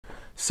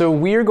So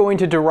we're going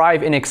to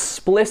derive an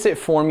explicit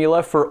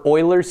formula for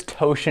Euler's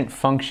totient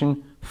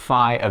function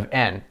phi of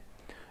n.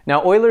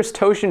 Now Euler's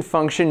totient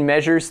function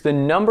measures the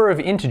number of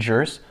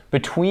integers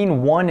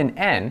between 1 and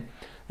n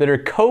that are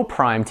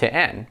coprime to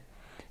n.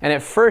 And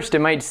at first it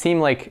might seem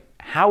like,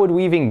 how would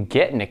we even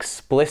get an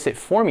explicit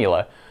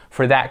formula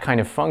for that kind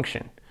of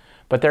function?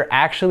 But there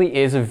actually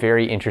is a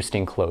very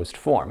interesting closed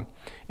form.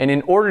 And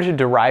in order to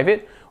derive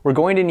it, we're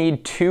going to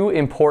need two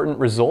important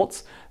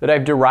results that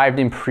I've derived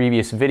in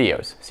previous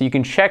videos. So you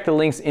can check the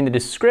links in the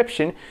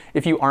description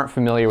if you aren't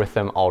familiar with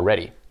them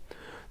already.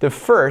 The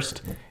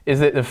first is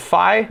that the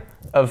phi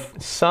of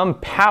some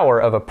power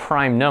of a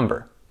prime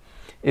number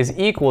is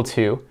equal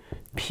to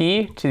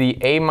p to the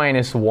a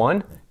minus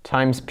 1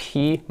 times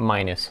p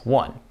minus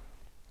 1.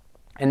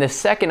 And the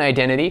second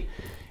identity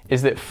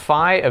is that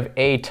phi of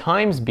a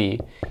times b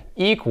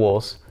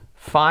equals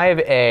phi of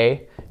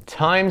a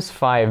times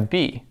phi of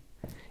b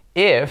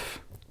if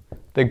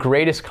the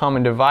greatest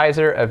common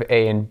divisor of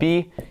a and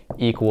b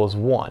equals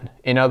 1.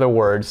 In other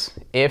words,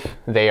 if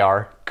they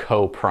are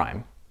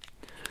coprime.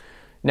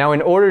 Now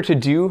in order to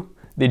do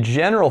the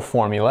general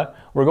formula,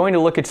 we're going to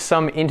look at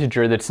some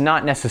integer that's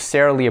not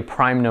necessarily a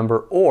prime number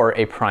or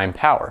a prime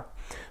power.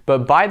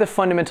 But by the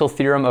fundamental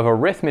theorem of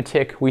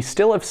arithmetic, we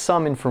still have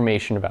some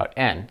information about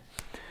n.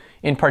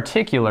 In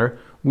particular,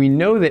 we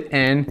know that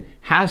n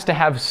has to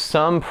have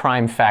some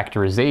prime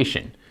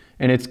factorization,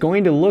 and it's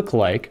going to look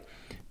like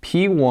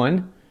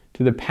p1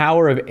 to the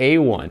power of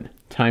a1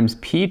 times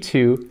p2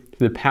 to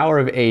the power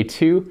of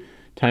a2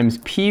 times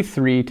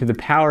p3 to the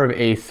power of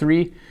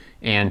a3,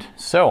 and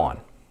so on.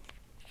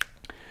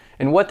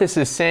 And what this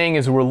is saying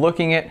is we're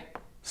looking at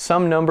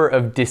some number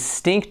of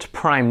distinct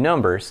prime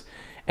numbers,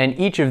 and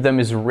each of them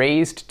is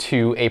raised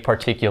to a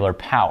particular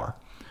power.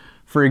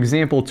 For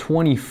example,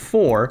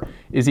 24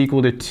 is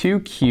equal to 2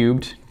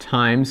 cubed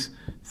times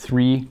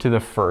 3 to the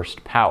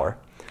first power.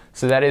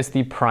 So that is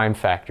the prime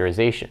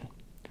factorization.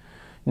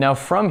 Now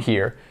from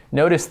here,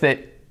 notice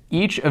that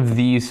each of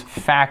these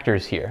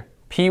factors here,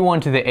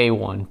 p1 to the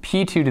a1,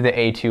 p2 to the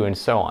a2, and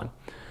so on,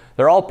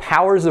 they're all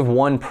powers of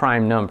one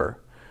prime number,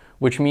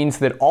 which means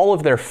that all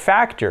of their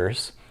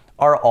factors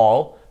are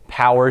all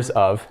powers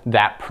of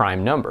that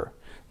prime number.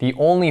 The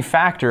only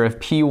factor of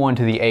p1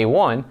 to the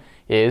a1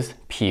 is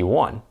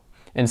p1.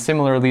 And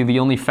similarly, the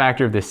only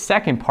factor of the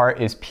second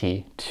part is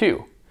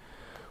p2.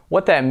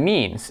 What that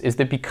means is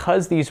that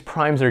because these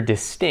primes are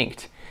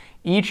distinct,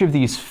 each of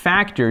these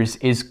factors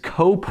is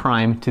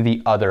coprime to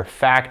the other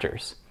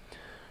factors.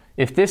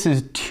 If this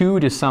is 2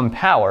 to some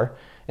power,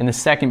 and the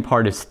second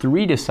part is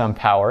 3 to some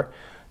power,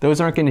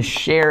 those aren't going to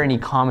share any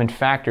common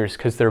factors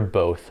because they're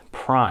both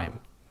prime.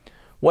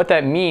 What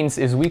that means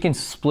is we can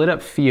split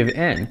up phi of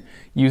n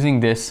using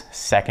this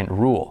second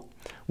rule.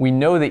 We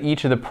know that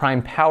each of the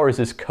prime powers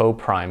is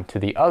coprime to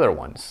the other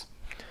ones.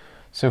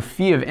 So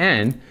phi of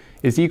n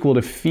is equal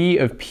to phi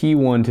of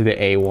p1 to the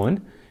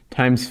a1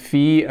 times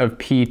phi of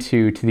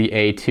p2 to the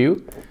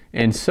a2,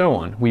 and so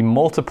on. We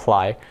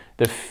multiply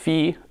the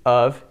phi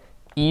of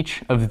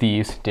each of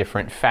these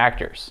different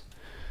factors.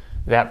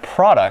 That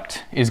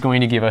product is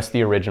going to give us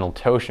the original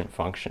totient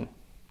function.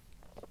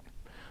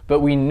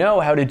 But we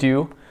know how to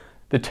do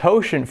the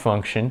totient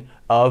function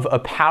of a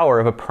power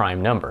of a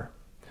prime number.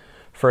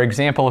 For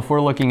example, if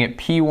we're looking at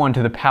p1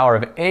 to the power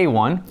of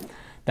a1,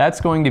 that's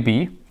going to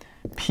be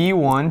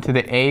p1 to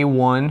the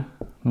a1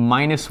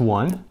 minus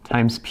 1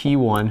 times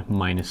p1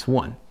 minus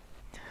 1.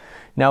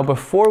 Now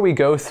before we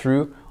go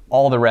through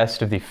all the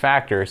rest of the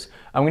factors,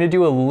 I'm going to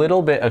do a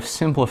little bit of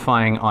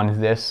simplifying on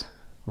this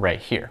right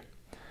here.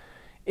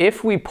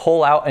 If we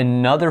pull out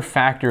another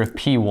factor of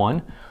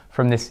p1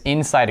 from this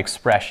inside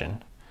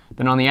expression,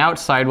 then on the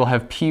outside we'll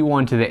have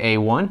p1 to the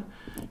a1,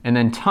 and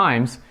then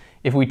times,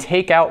 if we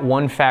take out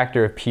one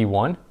factor of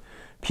p1,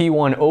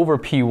 p1 over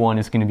p1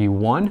 is going to be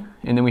 1,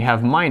 and then we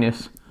have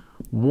minus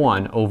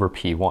 1 over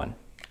p1.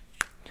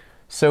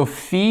 So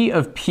phi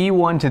of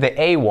p1 to the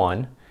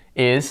a1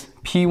 is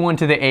p1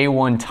 to the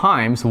a1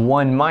 times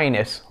 1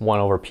 minus 1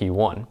 over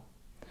p1.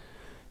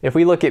 If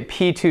we look at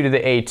p2 to the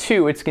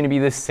a2, it's going to be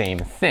the same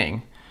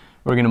thing.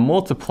 We're going to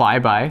multiply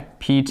by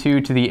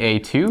p2 to the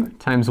a2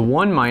 times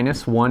 1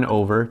 minus 1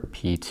 over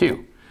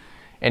p2.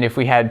 And if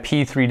we had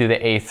p3 to the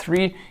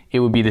a3, it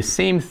would be the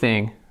same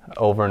thing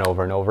over and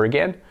over and over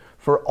again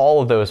for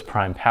all of those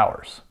prime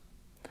powers.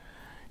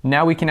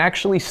 Now we can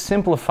actually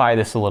simplify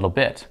this a little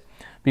bit,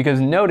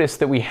 because notice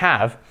that we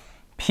have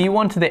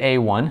p1 to the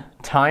a1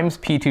 times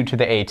p2 to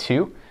the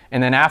a2,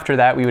 and then after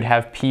that we would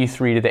have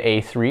p3 to the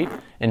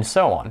a3, and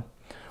so on.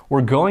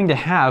 We're going to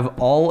have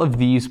all of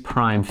these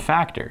prime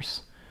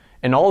factors,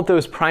 and all of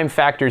those prime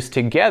factors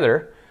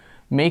together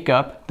make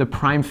up the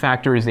prime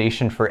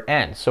factorization for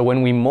n. So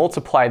when we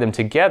multiply them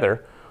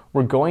together,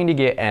 we're going to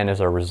get n as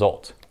our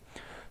result.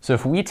 So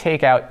if we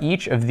take out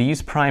each of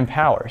these prime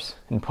powers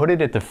and put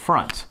it at the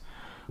front,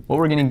 what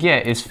we're going to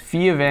get is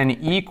phi of n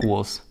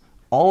equals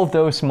all of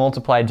those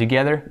multiplied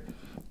together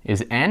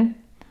is n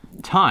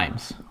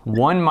times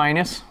 1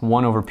 minus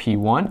 1 over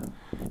p1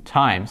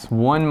 times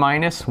 1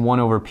 minus 1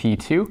 over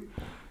p2,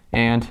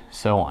 and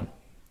so on.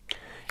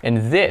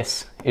 And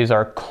this is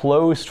our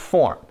closed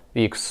form,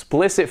 the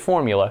explicit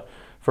formula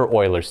for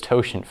Euler's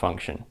totient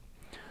function.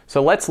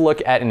 So let's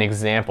look at an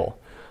example.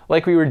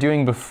 Like we were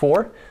doing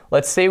before,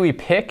 let's say we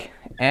pick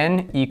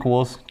n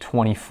equals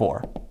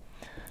 24.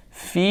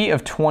 Phi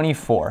of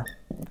 24.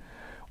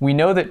 We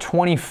know that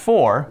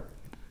 24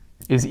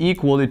 is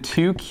equal to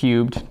 2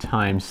 cubed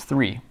times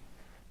 3.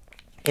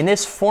 In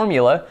this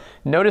formula,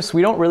 notice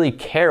we don't really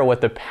care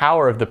what the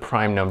power of the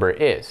prime number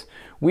is.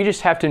 We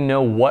just have to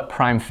know what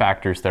prime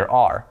factors there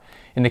are.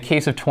 In the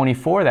case of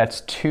 24,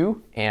 that's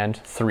 2 and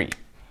 3.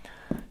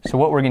 So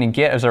what we're going to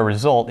get as our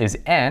result is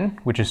n,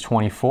 which is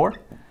 24,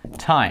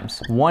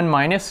 times 1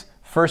 minus,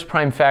 first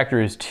prime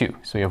factor is 2,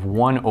 so we have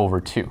 1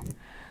 over 2.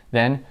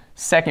 Then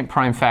second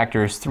prime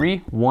factor is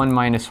 3, 1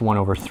 minus 1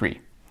 over 3.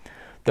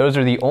 Those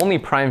are the only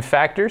prime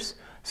factors,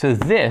 so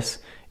this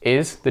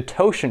is the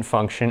totient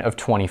function of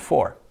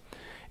 24.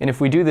 And if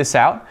we do this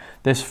out,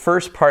 this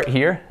first part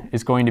here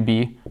is going to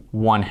be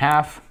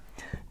 1/2.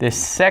 This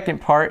second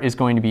part is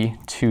going to be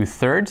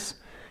 2/3.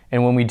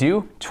 And when we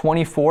do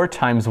 24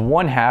 times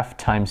 1/2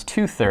 times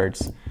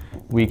 2/3,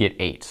 we get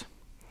 8.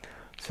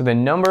 So the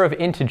number of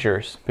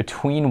integers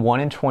between 1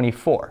 and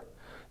 24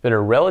 that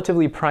are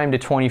relatively prime to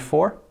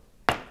 24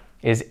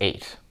 is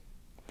 8.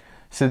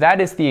 So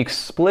that is the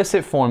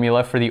explicit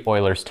formula for the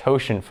Euler's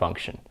totient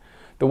function.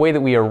 The way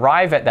that we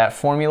arrive at that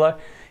formula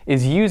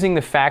is using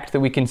the fact that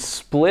we can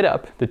split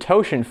up the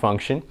totient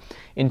function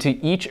into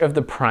each of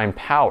the prime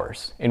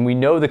powers. And we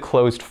know the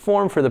closed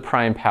form for the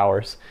prime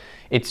powers.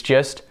 It's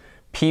just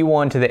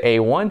p1 to the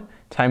a1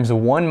 times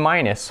 1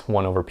 minus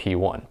 1 over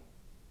p1.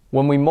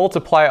 When we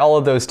multiply all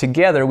of those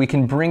together, we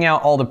can bring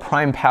out all the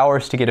prime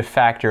powers to get a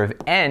factor of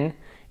n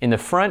in the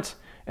front,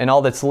 and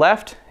all that's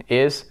left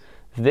is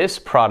this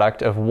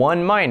product of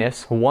 1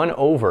 minus 1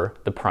 over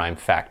the prime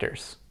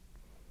factors.